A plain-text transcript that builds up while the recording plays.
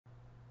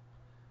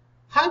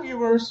Hi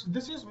viewers,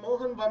 this is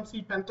Mohan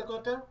Vamsi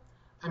Pentakota.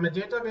 I'm a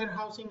data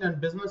warehousing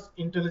and business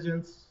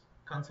intelligence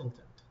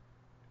consultant.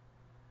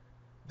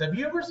 The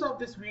viewers of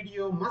this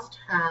video must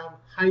have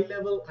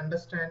high-level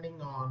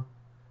understanding on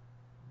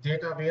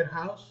data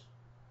warehouse,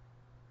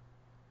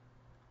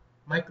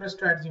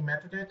 Microstrategy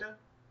metadata,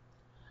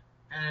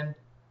 and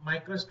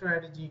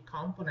Microstrategy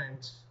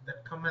components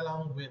that come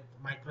along with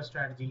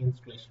Microstrategy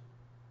installation.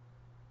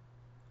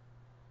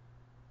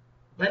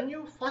 When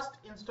you first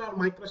install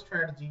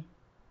Microstrategy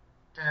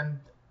and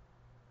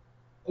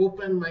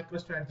open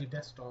Microstrategy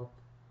desktop,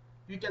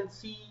 you can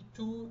see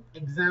two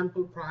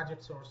example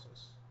project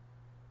sources.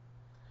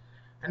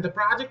 And the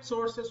project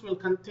sources will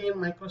contain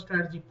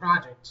MicroStrategy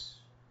projects,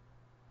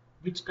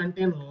 which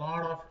contain a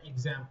lot of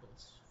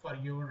examples for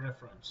your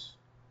reference.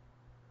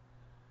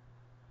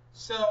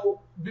 So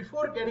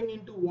before getting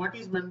into what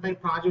is meant by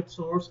project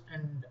source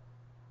and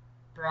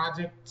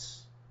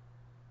projects,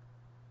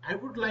 I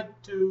would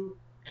like to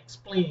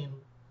explain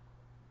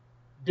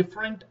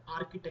different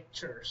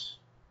architectures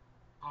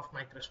of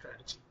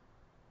MicroStrategy.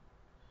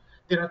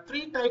 There are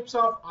three types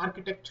of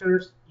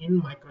architectures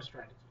in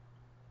MicroStrategy: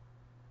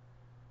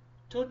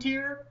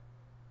 two-tier,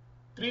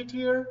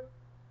 three-tier,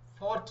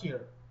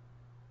 four-tier.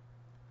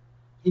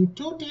 In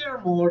two-tier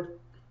mode,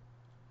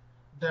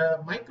 the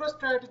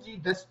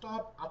MicroStrategy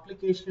desktop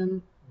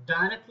application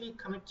directly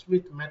connects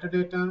with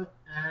metadata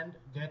and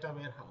data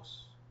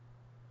warehouse.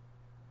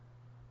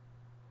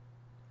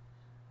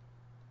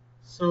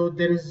 So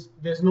there's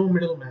no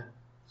middleman.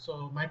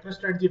 So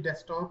MicroStrategy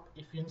desktop,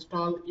 if you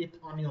install it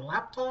on your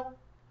laptop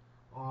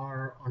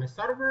or on a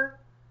server,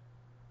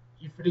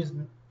 if it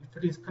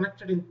is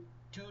connected in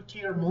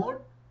two-tier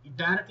mode, it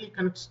directly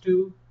connects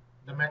to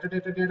the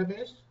metadata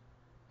database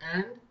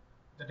and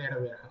the data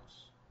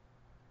warehouse.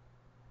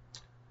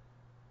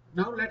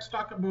 Now let's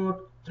talk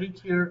about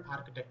three-tier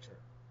architecture.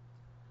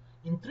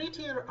 In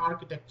three-tier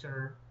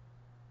architecture,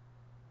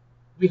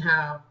 we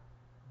have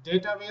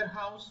data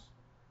warehouse,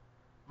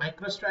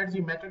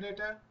 MicroStrategy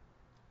metadata,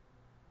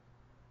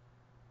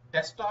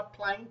 desktop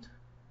client,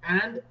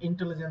 and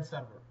intelligence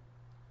server.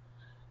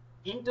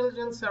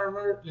 Intelligence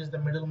server is the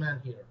middleman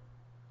here.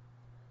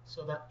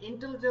 So the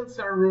intelligence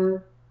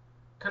server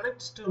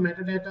connects to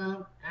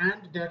metadata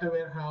and data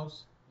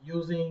warehouse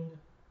using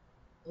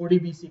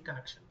ODBC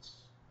connections.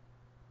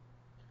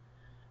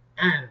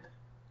 And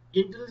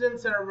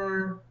intelligence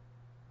server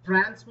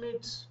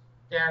transmits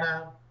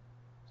data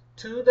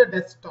to the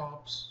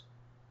desktops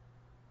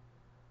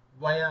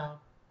via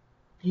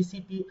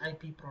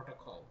TCP/IP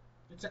protocol.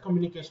 It's a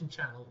communication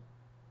channel.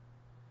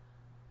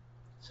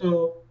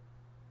 So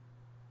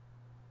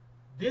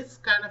this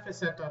kind of a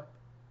setup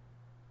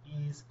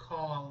is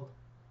called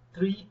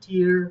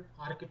three-tier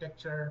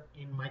architecture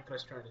in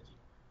MicroStrategy.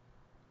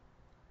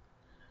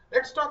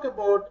 Let's talk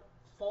about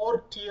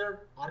four-tier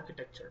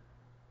architecture.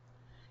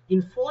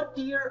 In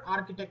four-tier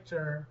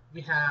architecture,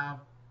 we have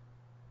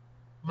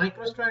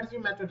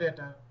MicroStrategy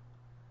metadata,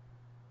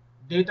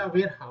 data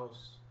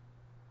warehouse,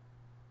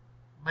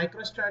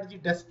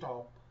 MicroStrategy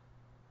desktop,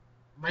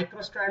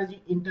 MicroStrategy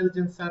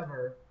intelligence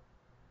server.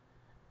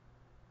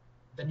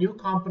 The new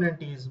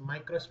component is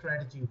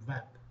MicroStrategy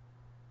web.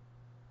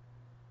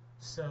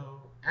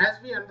 So as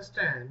we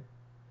understand,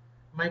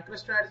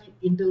 MicroStrategy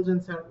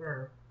intelligence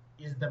server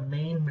is the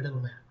main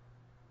middleman.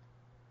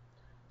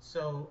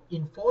 So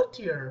in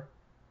four-tier,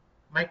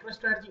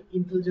 MicroStrategy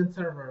intelligence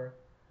server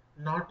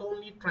not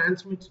only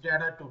transmits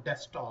data to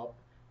desktop,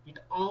 it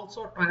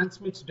also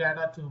transmits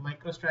data to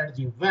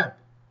MicroStrategy web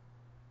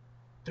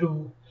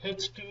through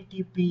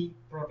HTTP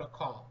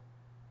protocol.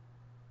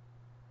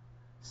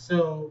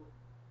 So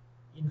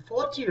in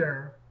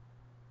four-tier,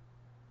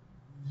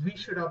 we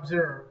should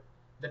observe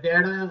the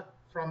data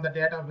from the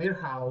data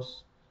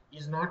warehouse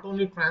is not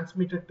only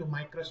transmitted to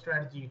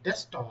MicroStrategy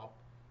desktop,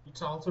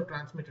 it's also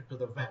transmitted to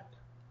the web.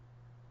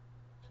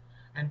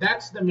 And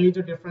that's the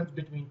major difference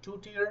between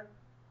two-tier,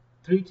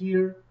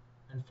 three-tier,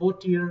 and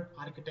four-tier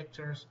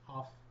architectures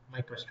of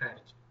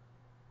MicroStrategy.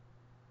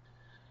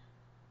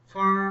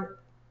 For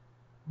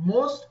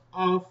most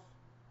of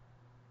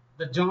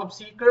the job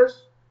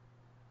seekers,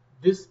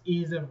 this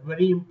is a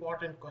very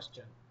important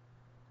question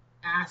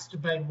asked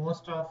by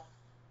most of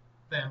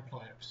the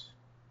employers.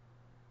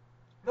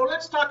 Now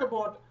let's talk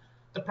about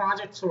the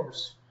project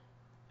source.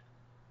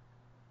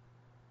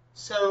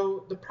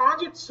 So the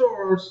project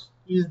source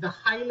is the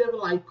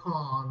high-level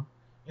icon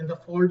in the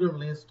folder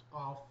list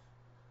of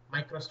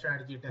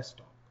MicroStrategy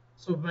desktop.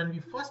 So when we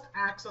first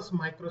access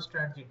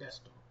MicroStrategy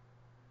desktop,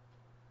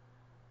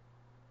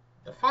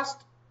 the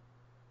first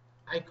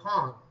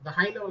icon, the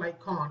high-level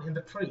icon in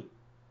the tree,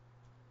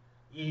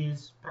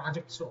 is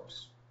project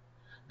source.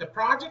 The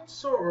project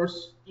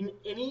source in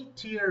any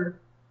tier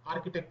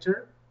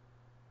architecture,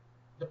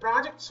 the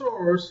project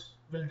source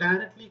will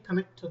directly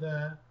connect to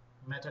the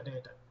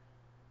metadata.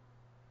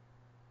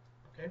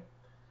 Okay.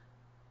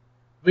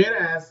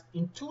 Whereas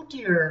in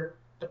two-tier,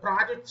 the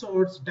project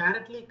source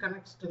directly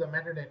connects to the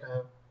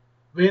metadata,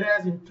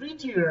 whereas in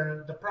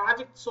three-tier, the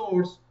project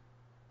source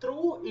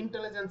through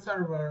intelligence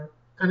server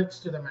connects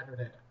to the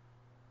metadata.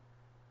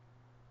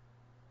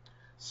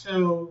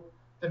 So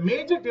the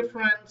major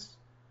difference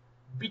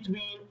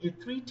between a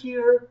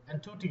 3-tier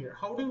and 2-tier,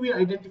 how do we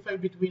identify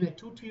between a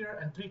 2-tier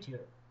and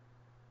 3-tier?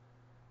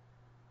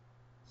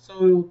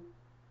 So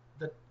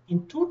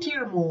in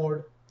 2-tier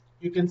mode,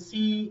 you can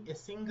see a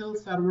single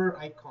server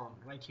icon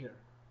right here.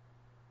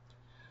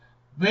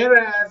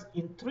 Whereas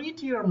in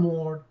 3-tier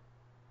mode,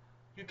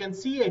 you can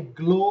see a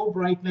globe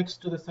right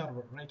next to the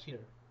server right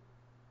here.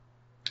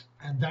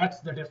 And that's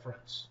the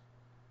difference.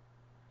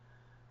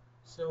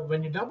 So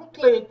when you double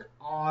click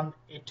on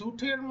a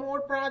 2-tier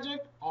mode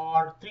project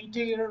or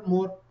 3-tier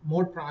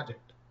mode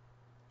project,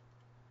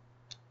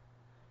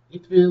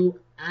 it will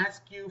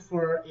ask you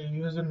for a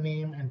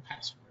username and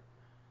password.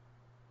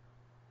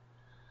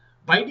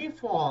 By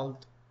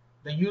default,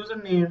 the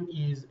username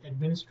is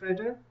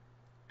administrator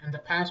and the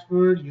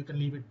password you can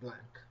leave it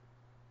blank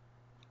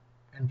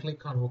and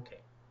click on OK.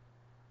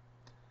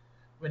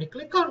 When you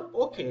click on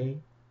OK,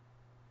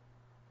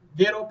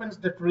 there opens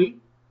the tree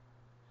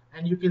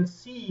and you can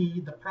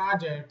see the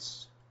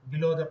projects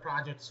below the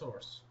project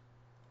source.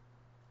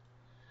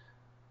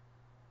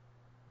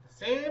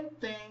 The same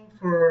thing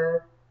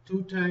for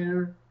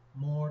 2-tier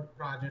mode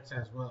projects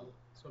as well.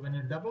 So when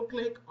you double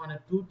click on a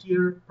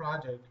 2-tier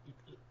project,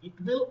 it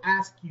will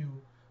ask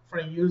you for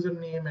a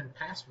username and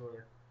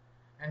password,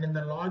 and in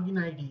the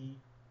login ID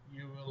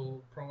you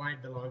will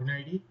provide the login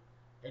ID,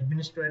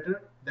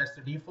 administrator, that's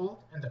the default,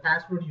 and the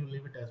password you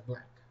leave it as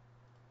blank.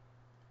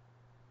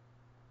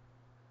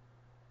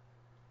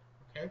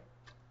 Okay,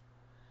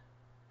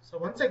 so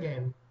once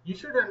again, you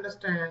should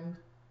understand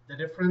the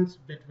difference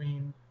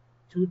between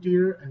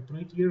 2-tier and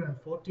 3-tier and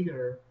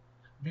 4-tier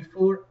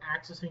before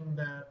accessing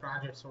the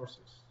project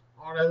sources,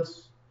 or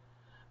else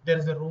there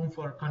is a room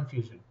for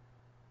confusion.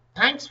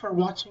 Thanks for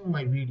watching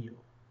my video.